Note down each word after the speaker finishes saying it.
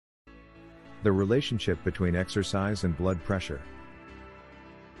The relationship between exercise and blood pressure.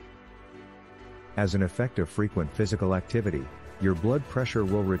 As an effect of frequent physical activity, your blood pressure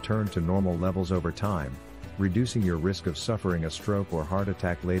will return to normal levels over time, reducing your risk of suffering a stroke or heart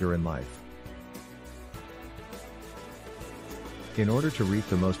attack later in life. In order to reap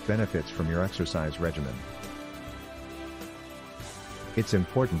the most benefits from your exercise regimen, it's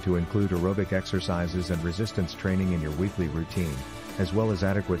important to include aerobic exercises and resistance training in your weekly routine, as well as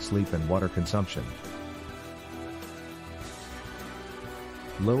adequate sleep and water consumption.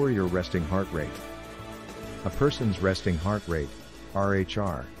 Lower your resting heart rate. A person's resting heart rate,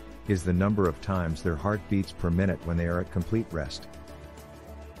 RHR, is the number of times their heart beats per minute when they are at complete rest.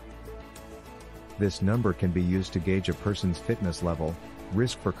 This number can be used to gauge a person's fitness level,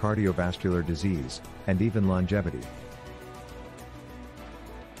 risk for cardiovascular disease, and even longevity.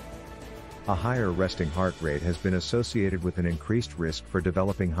 A higher resting heart rate has been associated with an increased risk for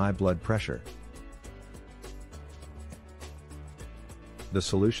developing high blood pressure. The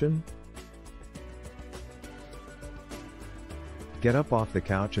solution? Get up off the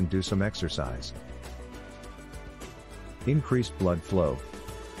couch and do some exercise. Increased blood flow.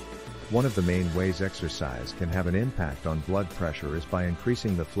 One of the main ways exercise can have an impact on blood pressure is by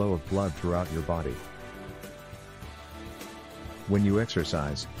increasing the flow of blood throughout your body. When you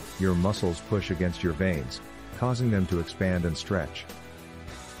exercise, your muscles push against your veins, causing them to expand and stretch.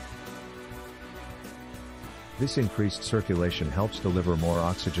 This increased circulation helps deliver more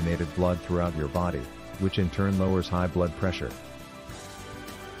oxygenated blood throughout your body, which in turn lowers high blood pressure.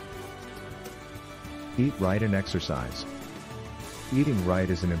 Eat right and exercise. Eating right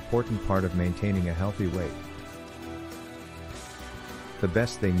is an important part of maintaining a healthy weight. The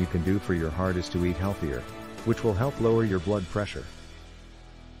best thing you can do for your heart is to eat healthier, which will help lower your blood pressure.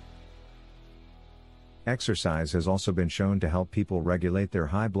 Exercise has also been shown to help people regulate their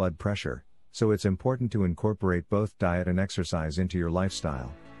high blood pressure, so it's important to incorporate both diet and exercise into your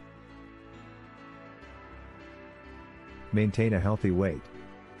lifestyle. Maintain a healthy weight.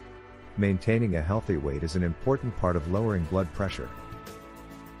 Maintaining a healthy weight is an important part of lowering blood pressure.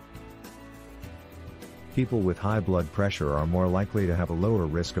 People with high blood pressure are more likely to have a lower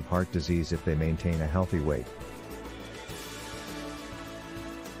risk of heart disease if they maintain a healthy weight.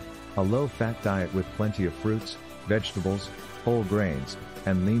 A low-fat diet with plenty of fruits, vegetables, whole grains,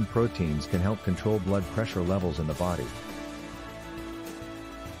 and lean proteins can help control blood pressure levels in the body.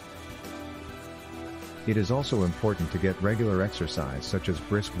 It is also important to get regular exercise such as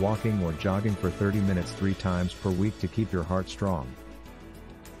brisk walking or jogging for 30 minutes 3 times per week to keep your heart strong.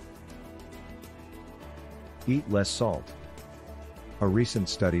 Eat less salt. A recent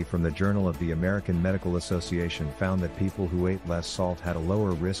study from the Journal of the American Medical Association found that people who ate less salt had a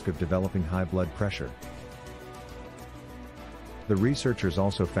lower risk of developing high blood pressure. The researchers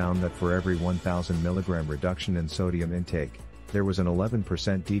also found that for every 1,000 mg reduction in sodium intake, there was an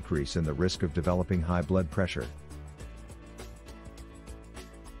 11% decrease in the risk of developing high blood pressure.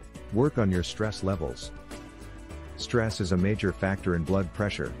 Work on your stress levels. Stress is a major factor in blood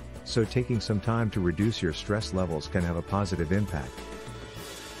pressure, so taking some time to reduce your stress levels can have a positive impact.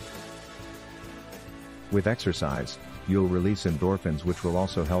 With exercise, you'll release endorphins, which will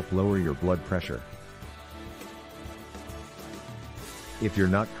also help lower your blood pressure. If you're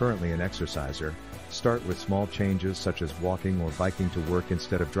not currently an exerciser, start with small changes such as walking or biking to work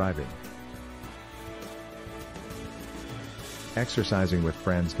instead of driving. Exercising with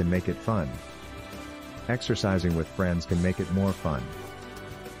friends can make it fun. Exercising with friends can make it more fun.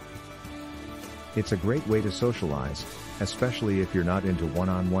 It's a great way to socialize, especially if you're not into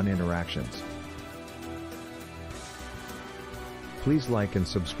one-on-one interactions. Please like and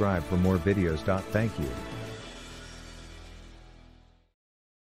subscribe for more videos. Thank you.